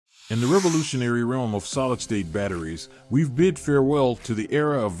In the revolutionary realm of solid-state batteries, we've bid farewell to the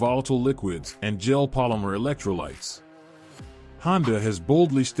era of volatile liquids and gel polymer electrolytes. Honda has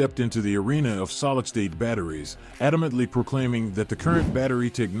boldly stepped into the arena of solid-state batteries, adamantly proclaiming that the current battery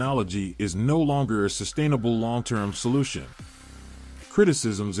technology is no longer a sustainable long-term solution.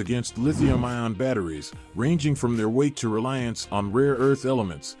 Criticisms against lithium-ion batteries, ranging from their weight to reliance on rare earth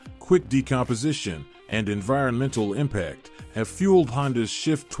elements, quick decomposition, and environmental impact, have fueled Honda's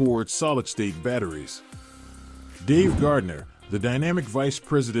shift towards solid-state batteries. Dave Gardner, the dynamic vice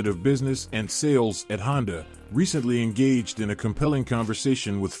president of business and sales at Honda, recently engaged in a compelling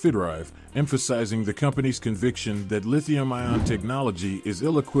conversation with Fidrive, emphasizing the company's conviction that lithium-ion technology is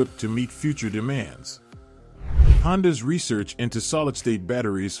ill-equipped to meet future demands. Honda's research into solid-state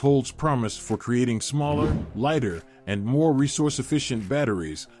batteries holds promise for creating smaller, lighter, and more resource-efficient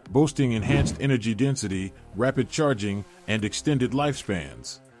batteries, boasting enhanced energy density, rapid charging, and extended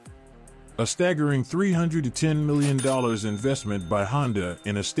lifespans. A staggering $310 million investment by Honda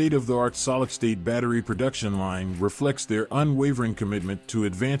in a state-of-the-art solid-state battery production line reflects their unwavering commitment to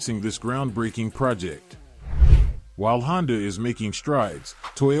advancing this groundbreaking project. While Honda is making strides,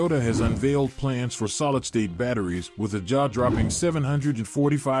 Toyota has unveiled plans for solid-state batteries with a jaw-dropping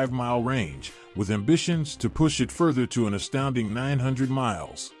 745-mile range, with ambitions to push it further to an astounding 900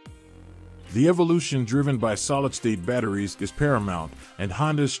 miles. The evolution driven by solid-state batteries is paramount, and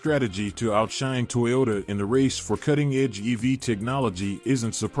Honda's strategy to outshine Toyota in the race for cutting-edge EV technology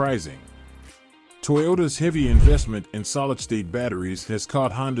isn't surprising. Toyota's heavy investment in solid-state batteries has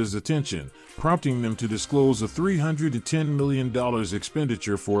caught Honda's attention, prompting them to disclose a $310 million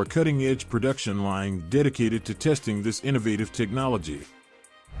expenditure for a cutting-edge production line dedicated to testing this innovative technology.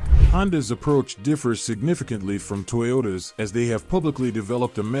 Honda's approach differs significantly from Toyota's, as they have publicly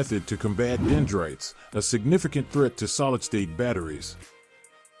developed a method to combat dendrites, a significant threat to solid-state batteries.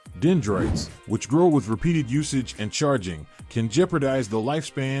 Dendrites, which grow with repeated usage and charging, can jeopardize the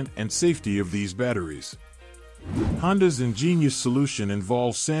lifespan and safety of these batteries. Honda's ingenious solution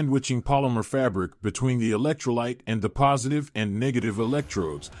involves sandwiching polymer fabric between the electrolyte and the positive and negative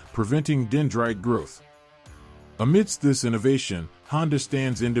electrodes, preventing dendrite growth. Amidst this innovation, Honda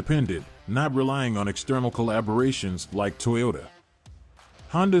stands independent, not relying on external collaborations like Toyota.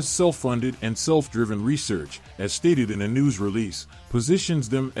 Honda's self-funded and self-driven research, as stated in a news release, positions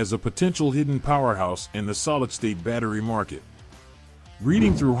them as a potential hidden powerhouse in the solid-state battery market.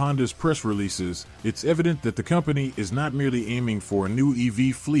 Reading through Honda's press releases, it's evident that the company is not merely aiming for a new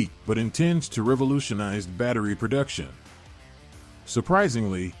EV fleet but intends to revolutionize battery production.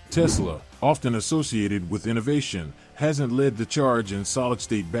 Surprisingly, Tesla, often associated with innovation, hasn't led the charge in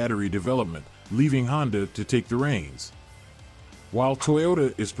solid-state battery development, leaving Honda to take the reins. While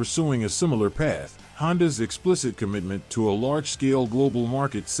Toyota is pursuing a similar path, Honda's explicit commitment to a large-scale global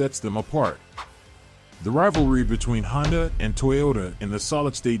market sets them apart. The rivalry between Honda and Toyota in the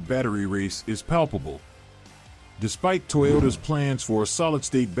solid-state battery race is palpable. Despite Toyota's plans for a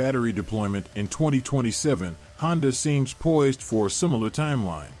solid-state battery deployment in 2027, Honda seems poised for a similar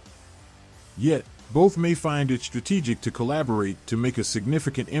timeline. Yet, both may find it strategic to collaborate to make a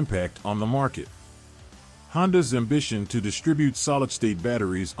significant impact on the market. Honda's ambition to distribute solid-state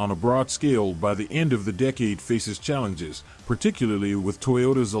batteries on a broad scale by the end of the decade faces challenges, particularly with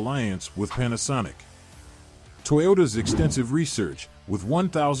Toyota's alliance with Panasonic. Toyota's extensive research, with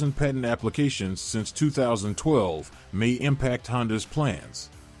 1,000 patent applications since 2012, may impact Honda's plans.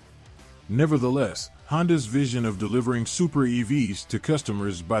 Nevertheless, Honda's vision of delivering super EVs to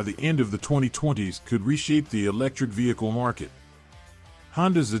customers by the end of the 2020s could reshape the electric vehicle market.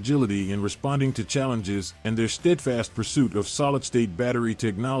 Honda's agility in responding to challenges and their steadfast pursuit of solid-state battery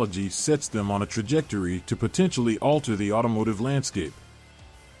technology sets them on a trajectory to potentially alter the automotive landscape.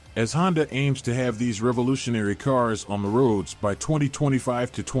 As Honda aims to have these revolutionary cars on the roads by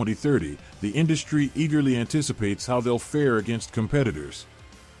 2025 to 2030, the industry eagerly anticipates how they'll fare against competitors.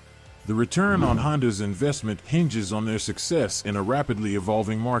 The return on Honda's investment hinges on their success in a rapidly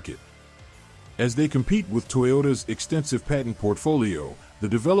evolving market. As they compete with Toyota's extensive patent portfolio, the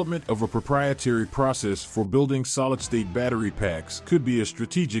development of a proprietary process for building solid-state battery packs could be a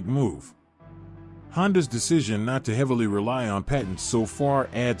strategic move. Honda's decision not to heavily rely on patents so far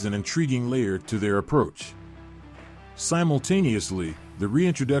adds an intriguing layer to their approach. Simultaneously, the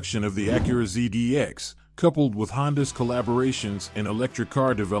reintroduction of the Acura ZDX, coupled with Honda's collaborations in electric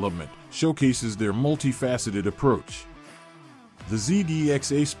car development, showcases their multifaceted approach. The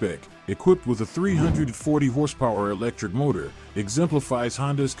ZDX A-Spec, equipped with a 340 horsepower electric motor, exemplifies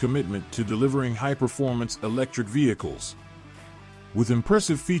Honda's commitment to delivering high-performance electric vehicles. With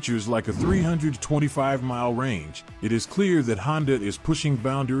impressive features like a 325-mile range, it is clear that Honda is pushing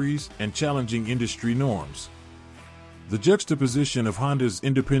boundaries and challenging industry norms. The juxtaposition of Honda's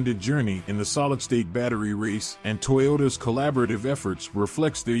independent journey in the solid-state battery race and Toyota's collaborative efforts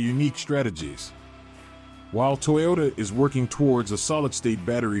reflects their unique strategies. While Toyota is working towards a solid-state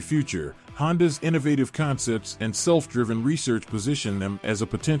battery future, Honda's innovative concepts and self-driven research position them as a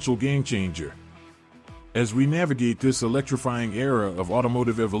potential game-changer. As we navigate this electrifying era of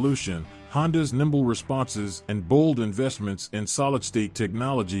automotive evolution, Honda's nimble responses and bold investments in solid-state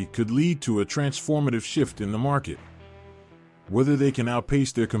technology could lead to a transformative shift in the market. Whether they can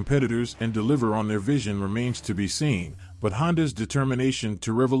outpace their competitors and deliver on their vision remains to be seen, but Honda's determination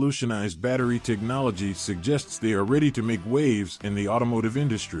to revolutionize battery technology suggests they are ready to make waves in the automotive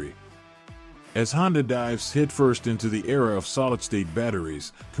industry. As Honda dives headfirst into the era of solid-state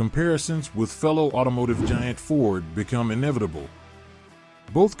batteries, comparisons with fellow automotive giant Ford become inevitable.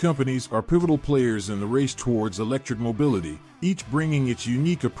 Both companies are pivotal players in the race towards electric mobility, each bringing its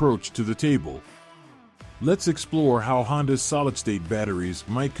unique approach to the table. Let's explore how Honda's solid-state batteries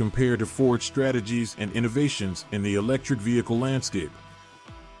might compare to Ford's strategies and innovations in the electric vehicle landscape.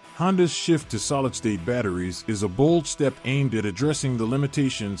 Honda's shift to solid-state batteries is a bold step aimed at addressing the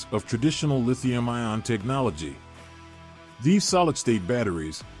limitations of traditional lithium-ion technology. These solid-state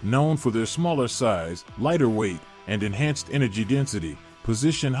batteries, known for their smaller size, lighter weight, and enhanced energy density,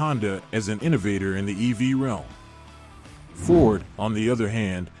 position Honda as an innovator in the EV realm. Ford, on the other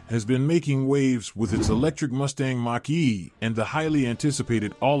hand, has been making waves with its electric Mustang Mach-E and the highly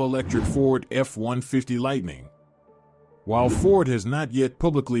anticipated all-electric Ford F-150 Lightning. While Ford has not yet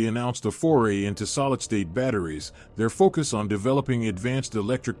publicly announced a foray into solid-state batteries, their focus on developing advanced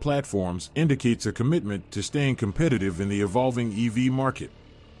electric platforms indicates a commitment to staying competitive in the evolving EV market.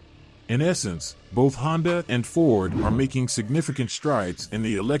 In essence, both Honda and Ford are making significant strides in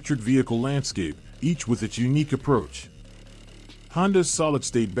the electric vehicle landscape, each with its unique approach. Honda's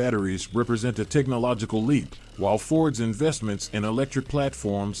solid-state batteries represent a technological leap, while Ford's investments in electric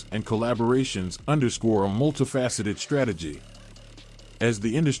platforms and collaborations underscore a multifaceted strategy. As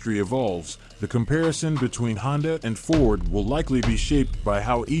the industry evolves, the comparison between Honda and Ford will likely be shaped by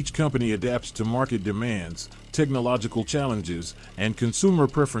how each company adapts to market demands, technological challenges, and consumer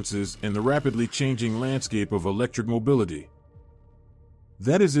preferences in the rapidly changing landscape of electric mobility.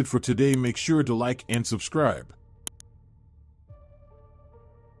 That is it for today. Make sure to like and subscribe.